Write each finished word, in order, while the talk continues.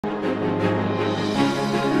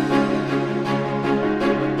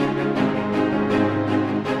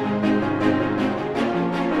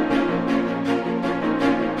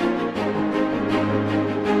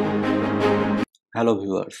Hello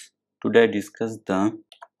viewers, today I discuss the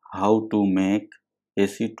how to make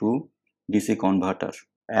AC to DC converter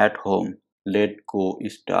at home. Let's go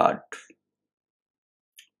start.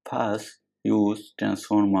 First, use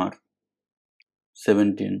transformer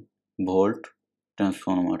 17 volt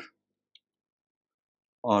transformer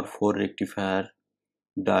or 4 rectifier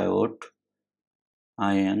diode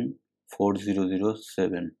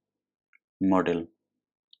IN4007 model,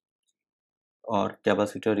 or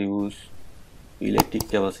capacitor. Use electric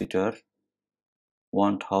capacitor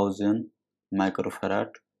 1000 microfarad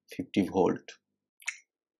 50 volt,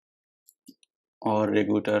 or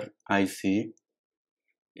regulator IC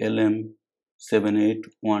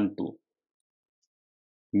LM7812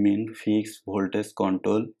 mean fixed voltage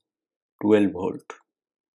control 12 volt.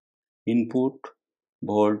 Input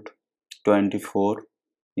volt 24,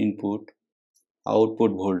 input output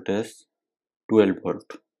voltage 12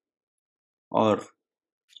 volt, or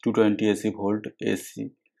 220 AC volt AC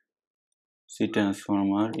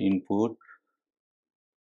transformer. Input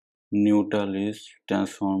neutral is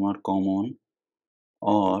transformer common,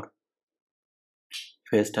 or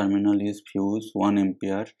phase terminal is fuse 1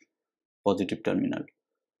 ampere positive terminal,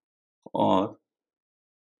 or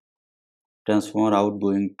transformer out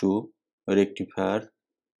going to rectifier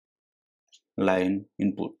line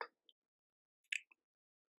input.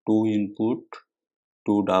 2 input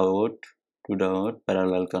 2 diode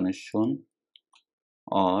parallel connection,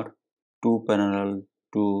 or 2 parallel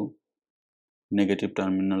to negative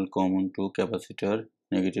terminal common to capacitor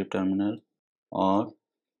negative terminal, or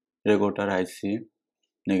regulator IC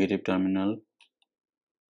negative terminal,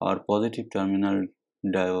 or positive terminal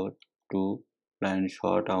diode to line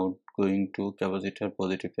short out going to capacitor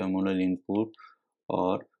positive terminal input,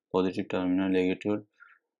 or positive terminal negative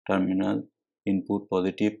terminal input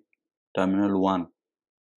positive terminal 1.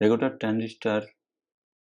 Regulator transistor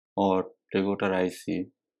or regulator IC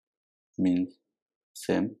means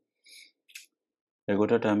same.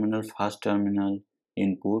 Regulator terminal first terminal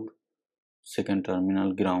input, second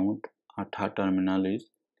terminal ground, or third terminal is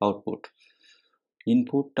output.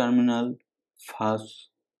 Input terminal first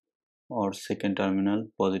or second terminal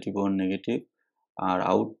positive or negative, or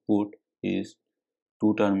output is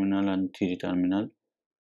 2 terminal and 3 terminal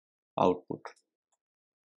output,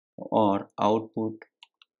 or output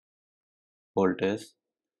voltage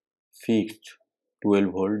fixed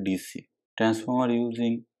 12 volt DC. Transformer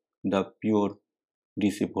using the pure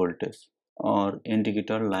DC voltage, or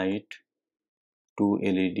indicator light 2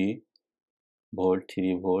 LED volt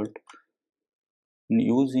 3 volt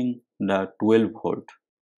using the 12 volt,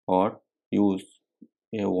 or use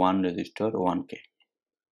a 1 resistor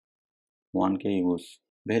 1k use.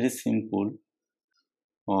 Very simple.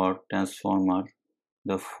 Or transformer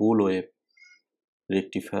the full wave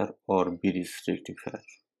rectifier or bridge rectifier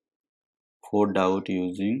for diode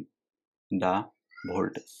using the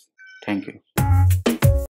voltage. Thank you.